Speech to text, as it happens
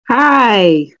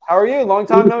Hi. How are you? Long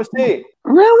time no see.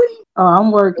 Really? Oh, I'm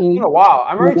It's been a working. while.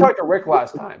 I remember you talked to Rick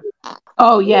last time.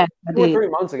 Oh, yes, I 2 or 3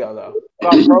 months ago, though,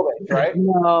 about did. probates, right?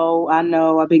 I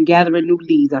know. I've been gathering new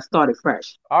leads. I started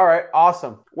fresh. All right,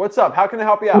 awesome. What's up? How can I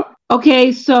help you out?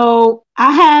 Okay, so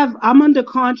I'm under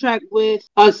contract with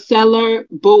a seller.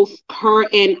 Both her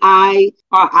and I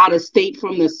are out of state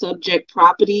from the subject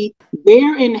property.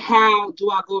 Where and how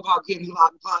do I go about getting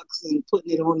lockbox and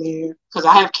putting it on there? Because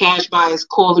I have cash buyers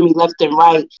calling me left and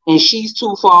right, and she's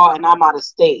too far and I'm out of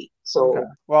state. Okay. So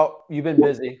Well, you've been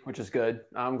busy, which is good.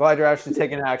 I'm glad you're actually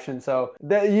taking action. So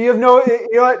you have no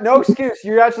excuse.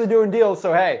 You're actually doing deals.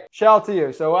 So hey, shout out to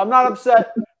you. So I'm not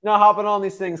upset not hopping on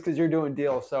these things because you're doing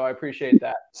deals. So I appreciate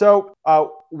that. So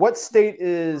what state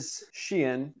is she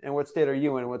in, and what state are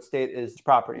you in? What state is the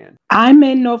property in? I'm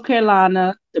in North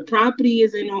Carolina. The property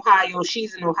is in Ohio.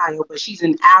 She's in Ohio, but she's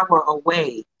an hour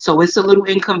away. So it's a little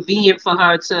inconvenient for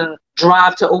her to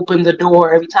drive to open the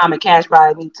door every time a cash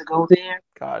buyer needs to go there.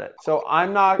 Got it. So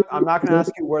I'm not going to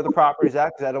ask you where the property's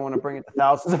at because I don't want to bring it to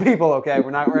thousands of people. Okay,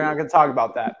 we're not going to talk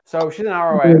about that. So she's an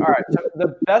hour away. All right. So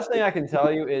the best thing I can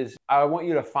tell you is I want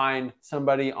you to find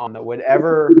somebody on the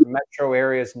whatever metro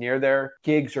areas near their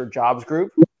gigs or jobs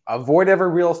group. Avoid every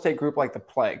real estate group like the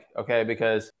plague, okay?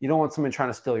 Because you don't want someone trying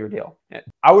to steal your deal.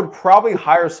 I would probably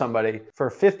hire somebody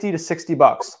for 50 to 60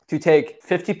 bucks to take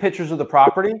 50 pictures of the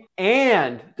property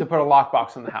and to put a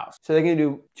lockbox in the house. So they can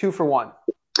do 2 for 1.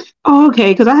 Oh,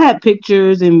 okay, because I had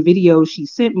pictures and videos. She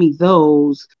sent me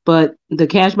those, but the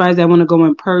cash buyers that want to go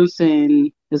in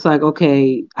person, it's like,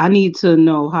 okay, I need to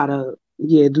know how to,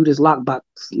 do this lockbox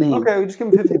thing. Okay, we just give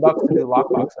them 50 bucks to do the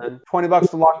lockbox then. 20 bucks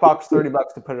to lockbox, 30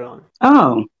 bucks to put it on.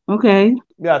 Oh, okay.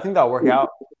 Yeah, I think that'll work out.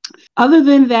 Other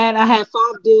than that, I have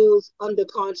 5 deals under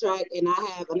contract, and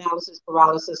I have analysis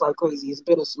paralysis like crazy. It's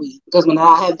bittersweet because when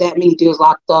I have that many deals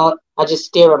locked up, I just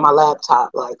stare at my laptop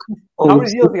like, How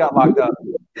many deals you got locked up?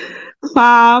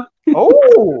 5.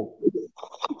 Oh,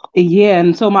 Yeah,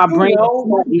 and so my you brain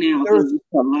know, is now. there's It's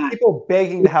a lot. people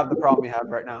begging to have the problem you have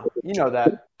right now. You know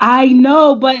that. I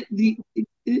know, but it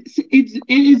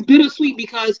is bittersweet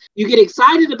because you get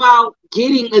excited about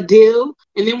getting a deal,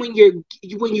 and then when you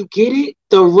get it,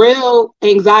 the real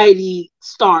anxiety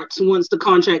starts once the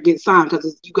contract gets signed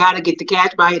because you got to get the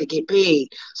cash buyer to get paid.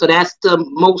 So that's the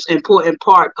most important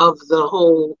part of the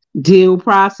whole deal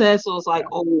process. So it's like,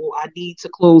 oh, I need to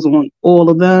close on all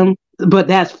of them. But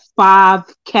that's 5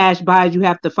 cash buys you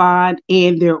have to find,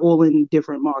 and they're all in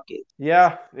different markets.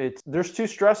 Yeah, there's 2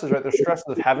 stresses, right? There's stress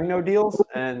of having no deals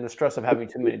and the stress of having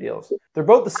too many deals. They're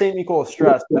both the same equal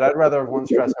stress, but I'd rather have one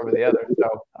stress over the other.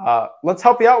 So let's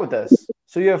help you out with this.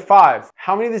 So you have 5.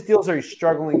 How many of these deals are you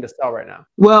struggling to sell right now?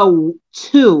 Well,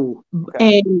 2.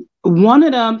 Okay. And one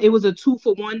of them, it was a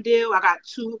 2-for-1 deal. I got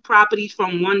 2 properties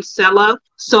from one seller.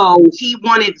 So he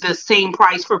wanted the same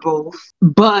price for both.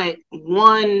 But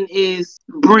one is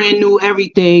brand new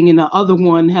everything, and the other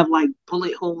one have like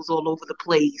bullet holes all over the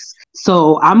place.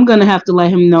 So I'm going to have to let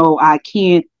him know I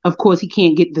can't. Of course, he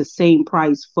can't get the same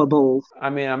price for both. I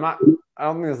mean, I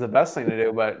don't think it's the best thing to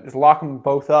do, but just lock them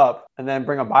both up and then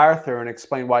bring a buyer through and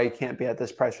explain why you can't be at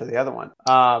this price for the other one.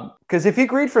 Because if he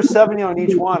agreed for 70 on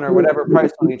each one or whatever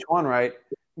price on each one, right?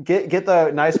 Get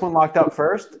the nice one locked up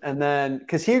first, and then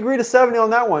because he agreed to 70 on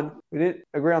that one, we didn't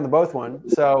agree on the both one.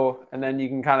 So, and then you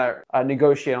can kind of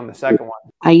negotiate on the second one.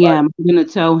 I am going to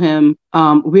tell him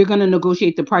we're going to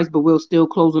negotiate the price, but we'll still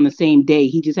close on the same day.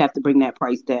 He just have to bring that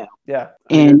price down. Yeah,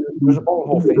 and there's a bullet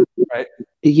hole fee, right?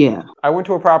 Yeah. I went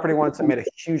to a property once and made a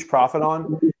huge profit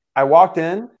on. I walked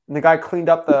in and the guy cleaned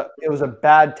up it was a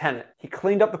bad tenant. He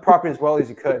cleaned up the property as well as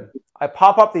he could. I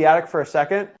pop up the attic for a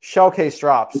second, shell case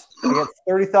drops. I get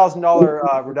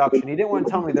 $30,000 reduction. He didn't want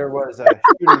to tell me there was a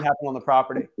shooting happened on the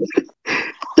property.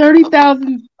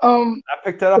 30,000. I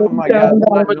picked it up on my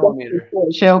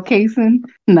 9mm shell casing.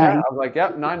 Nice. Yeah, I was like,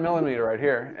 "Yep, 9mm right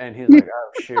here." And he's like,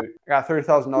 "Oh shoot, I got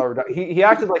 $30,000 reduction." He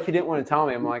acted like he didn't want to tell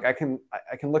me. I'm like, I can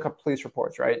look up police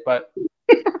reports, right? But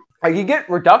like you get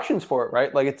reductions for it,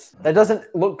 right? Like that doesn't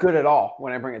look good at all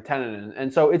when I bring a tenant in,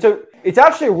 and so it's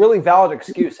actually a really valid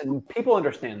excuse, and people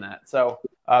understand that. So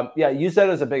yeah, use that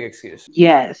as a big excuse.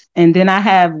 Yes, and then I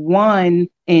have one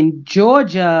in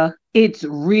Georgia. It's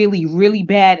really, really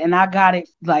bad, and I got it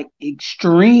like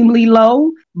extremely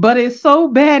low, but it's so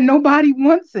bad nobody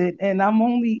wants it, and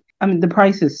the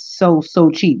price is so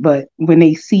cheap, but when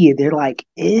they see it, they're like,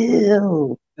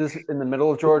 ew. This is in the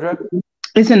middle of Georgia?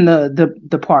 It's in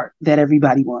the part that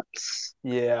everybody wants.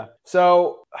 Yeah.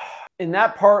 So in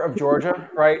that part of Georgia,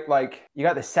 right? Like you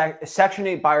got the Section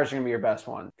 8 buyers are going to be your best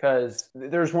one because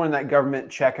there's one that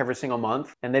government check every single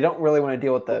month and they don't really want to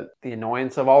deal with the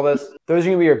annoyance of all this. Those are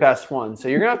going to be your best ones. So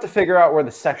you're going to have to figure out where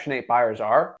the Section 8 buyers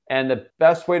are. And the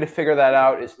best way to figure that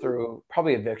out is through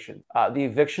probably eviction. The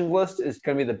eviction list is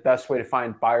going to be the best way to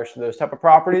find buyers for those type of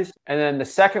properties. And then the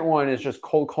second one is just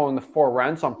cold calling the for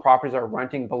rents on properties that are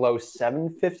renting below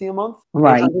 $750 a month.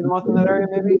 Right. $800 a month in that area,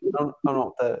 maybe. I don't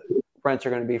know what the rents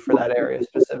are going to be for that area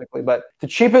specifically, but the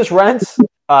cheapest rents,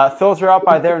 filter out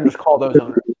by there and just call those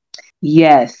owners.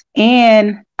 Yes.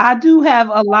 And I do have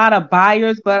a lot of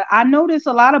buyers, but I notice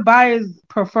a lot of buyers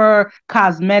prefer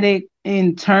cosmetic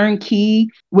and turnkey,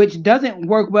 which doesn't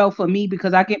work well for me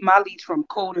because I get my leads from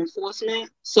code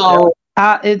enforcement. So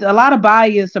it's a lot of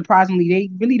buyers, surprisingly, they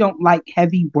really don't like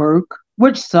heavy work,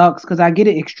 which sucks because I get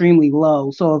it extremely low.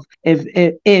 So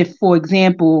if for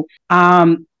example,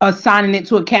 assigning it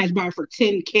to a cash buyer for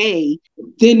 $10K,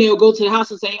 then they'll go to the house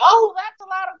and say, "Oh, that's a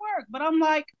lot of work." But I'm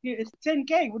like, it's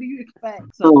 $10K. What do you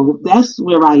expect? So that's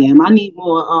where I am. I need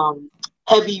more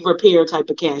heavy repair type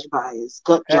of cash buyers,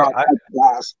 gut job type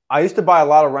guys. I used to buy a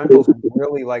lot of rentals in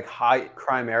really like high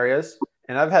crime areas.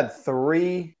 And I've had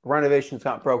 3 renovations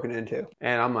got broken into.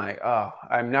 And I'm like, oh,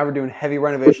 I'm never doing heavy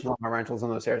renovations on my rentals in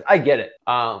those areas. I get it.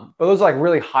 But those are like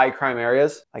really high crime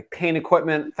areas, like paint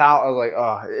equipment, I was like,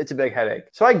 oh, it's a big headache.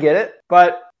 So I get it.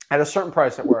 But at a certain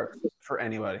price, it works for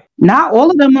anybody. Not all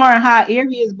of them are in high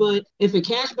areas, but if a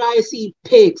cash buyer see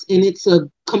pics and it's a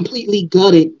completely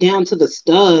gutted down to the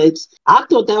studs, I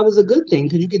thought that was a good thing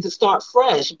because you get to start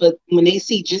fresh. But when they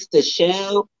see just the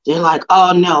shell, they're like,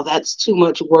 "Oh no, that's too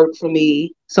much work for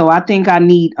me." So I think I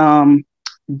need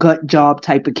gut job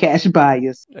type of cash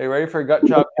buyers. Are you ready for a gut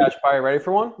job cash buyer? Ready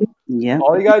for one? Yeah.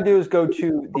 All you gotta do is go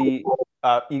to the.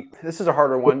 This is a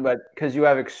harder one, but because you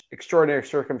have extraordinary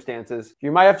circumstances,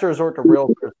 you might have to resort to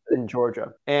realtors in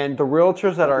Georgia. And the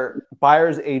realtors that are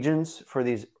buyers agents for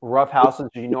these rough houses,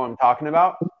 you know what I'm talking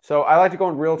about. So I like to go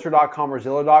on realtor.com or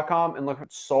Zillow.com and look at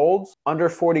solds under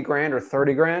 40 grand or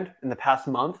 30 grand in the past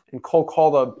month and cold call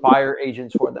the buyer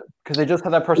agents for them because they just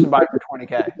had that person buy for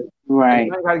 20K. Right.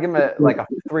 You got to give them like a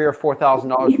 $3,000 or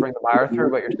 $4,000 to bring the buyer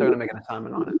through, but you're still going to make an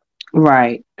assignment on it.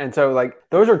 Right. And so like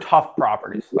those are tough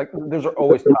properties. Like those are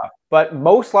always tough. But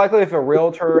most likely if a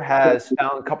realtor has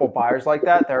found a couple buyers like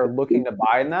that, they're looking to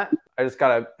buy in that, I just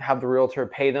got to have the realtor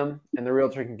pay them and the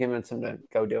realtor can convince them to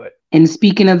go do it. And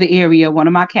speaking of the area, one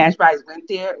of my cash buyers went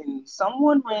there and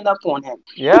someone ran up on him.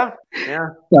 Yeah.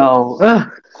 So,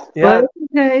 yeah. But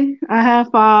okay, I have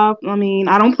 5. I mean,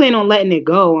 I don't plan on letting it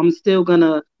go. I'm still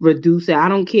gonna reduce it. I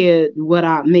don't care what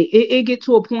I make. It get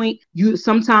to a point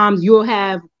sometimes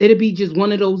it'll be just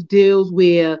one of those deals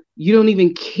where you don't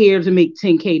even care to make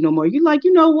 10K no more. You're like,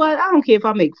 you know what? I don't care if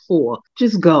I make 4.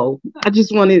 Just go. I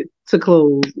just want it to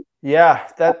close. Yeah,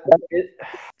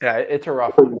 it's a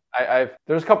rough one.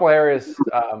 There's a couple areas,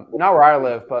 not where I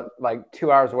live, but like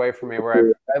 2 hours away from me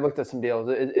where I looked at some deals.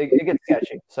 It gets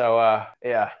sketchy. So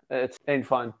it ain't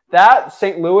fun. That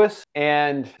St. Louis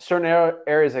and certain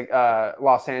areas like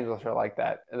Los Angeles are like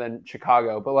that, and then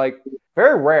Chicago, but like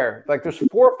very rare. Like there's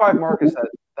 4 or 5 markets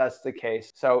that's the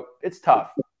case. So it's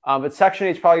tough. But Section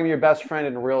 8 is probably gonna be your best friend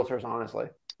in realtors, honestly.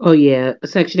 Oh yeah,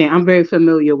 Section 8. I'm very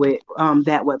familiar with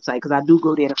that website because I do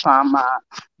go there to find my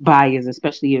buyers,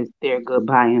 especially if they're a good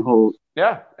buy and hold.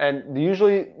 Yeah, and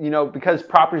usually, because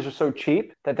properties are so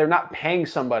cheap that they're not paying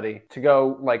somebody to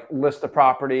go like list the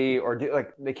property or do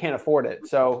like they can't afford it.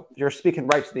 So you're speaking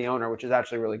right to the owner, which is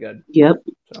actually really good. Yep.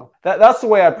 So that's the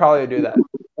way I'd probably do that.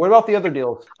 What about the other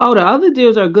deals? Oh, the other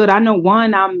deals are good. I know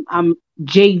one I'm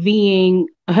JVing,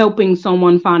 helping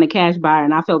someone find a cash buyer,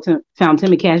 and I found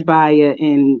him a cash buyer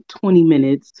in 20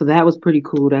 minutes. So that was pretty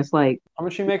cool. That's like how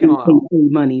much are you making on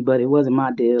that? Money, but it wasn't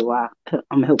my deal.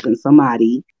 I'm helping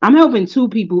somebody. I'm helping 2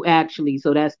 people actually.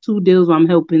 So that's 2 deals where I'm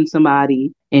helping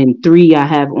somebody, and 3 I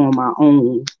have on my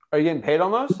own. Are you getting paid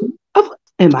on those?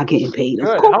 Am I getting paid?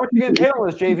 Good. How much are you getting paid on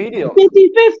those JV deals?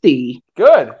 50-50.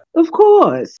 Good. Of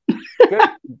course. Good.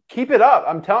 Keep it up.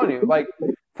 I'm telling you. Like,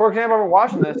 for example, I'm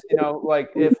watching this,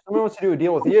 like if someone wants to do a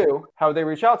deal with you, how would they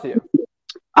reach out to you?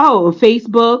 Oh,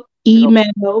 Facebook,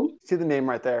 email. See the name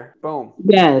right there. Boom.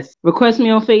 Yes. Request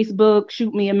me on Facebook,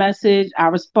 shoot me a message. I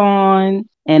respond.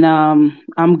 And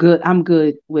I'm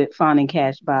good with finding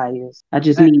cash buyers. I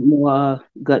just need more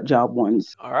gut job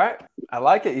ones. All right. I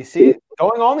like it. You see,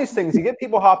 going on these things, you get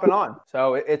people hopping on.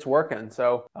 So it's working.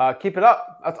 So keep it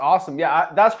up. That's awesome.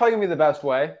 Yeah, that's probably gonna be the best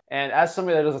way. And as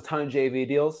somebody that does a ton of JV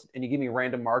deals and you give me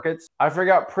random markets, I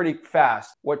figure out pretty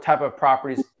fast what type of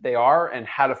properties they are and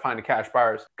how to find a cash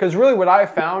buyers. Because really what I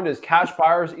found is cash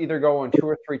buyers either go in 2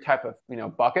 or 3 type of,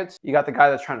 buckets. You got the guy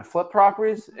that's trying to flip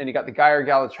properties, and you got the guy or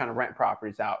gal that's trying to rent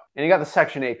properties out. And you got the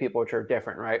Section 8 people, which are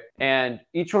different, right? And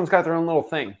each one's got their own little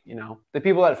thing, The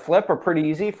people that flip are pretty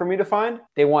easy for me to find.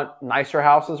 They want nicer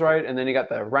houses, right? And then you got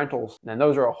the rentals, and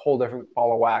those are a whole different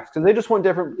ball of wax because they just want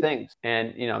different things.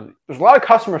 And, there's a lot of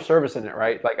customer service in it,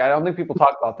 right? Like, I don't think people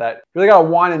talk about that. You really got to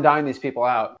wine and dine these people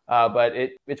out, but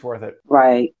it's worth it.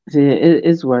 Right.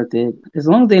 It's worth it. As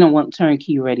long as they don't want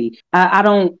turnkey ready.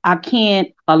 I can't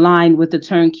align with the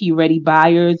turnkey ready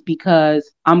buyers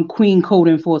because I'm queen code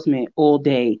enforcement all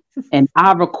day. And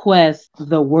I request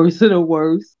the worst of the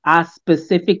worst. I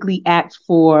specifically asked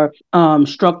for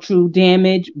structural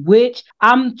damage, which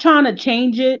I'm trying to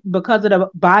change it because of the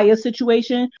buyer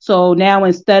situation. So now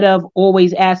instead of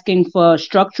always asking for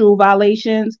structural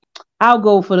violations, I'll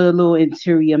go for the little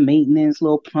interior maintenance,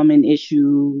 little plumbing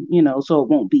issue, so it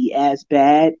won't be as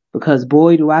bad because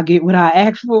boy, do I get what I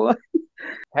asked for.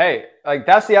 Hey, like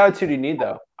that's the attitude you need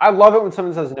though. I love it when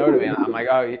someone says no to me. I'm like,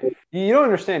 oh, you don't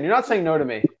understand. You're not saying no to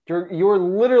me. You're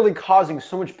literally causing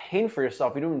so much pain for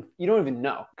yourself. You don't even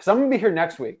know. Because I'm gonna be here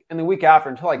next week and the week after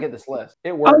until I get this list.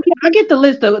 It works. Oh, yeah, I get the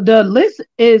list. The list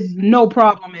is no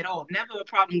problem at all. Never a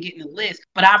problem getting the list.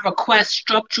 But I request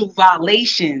structural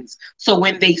violations. So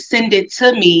when they send it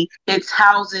to me, it's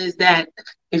houses that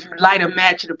if you light a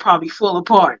match, it'll probably fall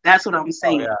apart. That's what I'm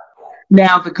saying. Oh, yeah.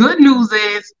 Now, the good news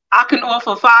is I can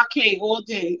offer $5K all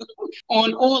day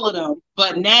on all of them.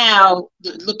 But now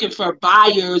looking for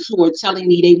buyers who are telling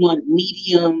me they want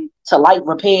medium to light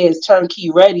repairs,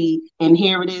 turnkey ready. And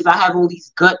here it is. I have all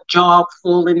these gut job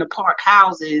falling apart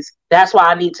houses. That's why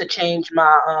I need to change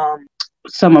my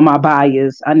some of my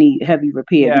buyers. I need heavy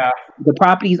repair. Yeah. The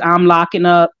properties I'm locking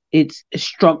up, it's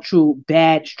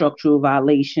bad structural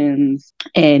violations.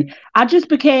 And I just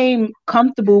became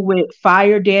comfortable with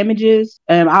fire damages.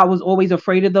 And I was always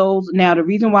afraid of those. Now, the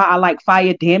reason why I like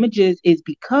fire damages is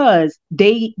because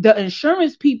the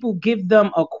insurance people give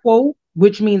them a quote,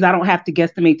 which means I don't have to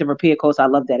guesstimate the repair cost. I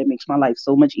love that. It makes my life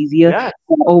so much easier. Yeah.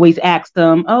 I always ask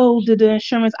them, did the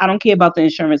insurance, I don't care about the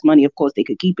insurance money. Of course, they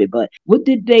could keep it. But what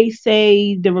did they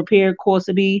say the repair cost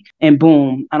would be? And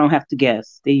boom, I don't have to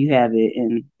guess. There you have it.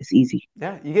 And it's easy.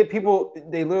 Yeah, you get people,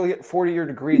 they literally get 40-year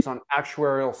degrees on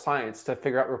actuarial science to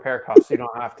figure out repair costs. So you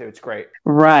don't have to. It's great.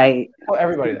 Right. Tell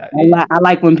everybody that. I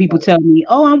like when people tell me,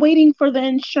 I'm waiting for the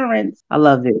insurance. I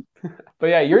love it. But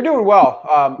yeah, you're doing well.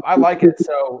 I like it.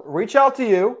 So reach out to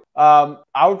you.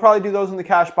 I would probably do those in the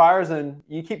cash buyers and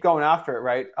you keep going after it,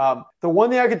 right? The one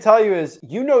thing I could tell you is,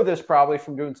 this probably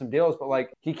from doing some deals, but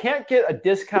like you can't get a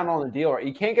discount on the deal, right?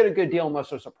 You can't get a good deal unless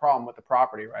there's a problem with the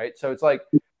property, right? So it's like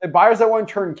the buyers that want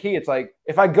turnkey, it's like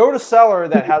if I go to seller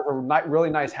that has a really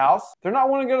nice house, they're not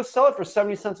wanting to go to sell it for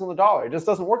 70 cents on the dollar. It just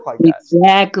doesn't work like that.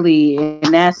 Exactly.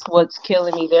 And that's what's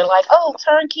killing me. They're like,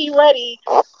 turnkey ready,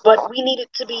 but we need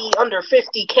it to be under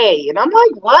 50K. And I'm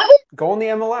like, what? Go on the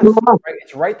MLS. Right?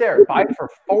 It's right there. Buy it for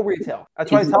full retail.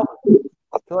 That's what I tell them.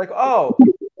 They're like,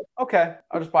 okay,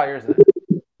 I'll just buy yours then.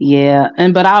 Yeah,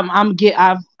 but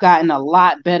I've gotten a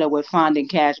lot better with finding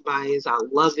cash buyers. I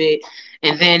love it.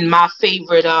 And then my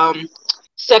favorite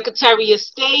Secretary of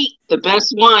State, the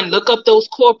best one. Look up those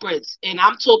corporates. And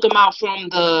I'm talking about from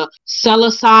the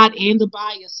seller side and the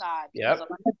buyer side. Yep. I'm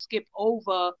going to skip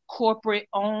over corporate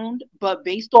owned, but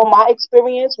based on my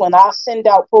experience, when I send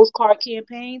out postcard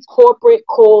campaigns, corporate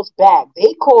calls back.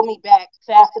 They call me back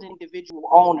faster than individual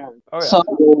owners. Oh, yeah. So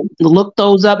look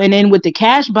those up. And then with the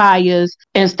cash buyers,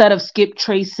 instead of skip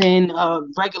tracing a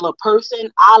regular person,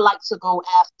 I like to go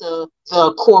after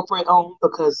the corporate owned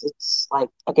because it's like,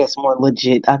 I guess, more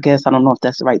legit. I don't know if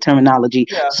that's the right terminology.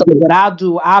 Yeah. So what I'll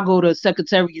do, I'll go to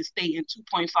Secretary of State in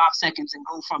 2.5 seconds and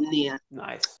go from there.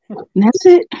 Nice. And that's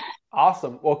it.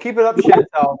 Awesome. Well, keep it up,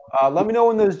 Chantel. Let me know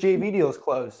when those JV deals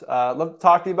close. Love to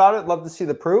talk to you about it. Love to see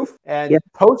the proof. And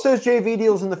post those JV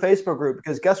deals in the Facebook group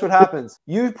because guess what happens?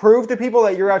 You prove to people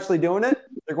that you're actually doing it.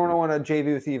 They're going to want to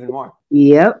JV with you even more.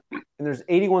 Yep. And there's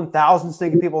 81,000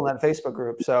 stinking people in that Facebook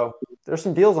group. So there's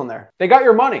some deals on there. They got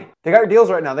your money. They got your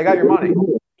deals right now. They got your money.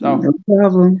 So no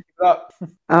problem. Keep it up.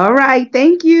 All right.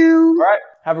 Thank you. All right.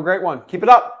 Have a great one. Keep it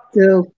up. Too.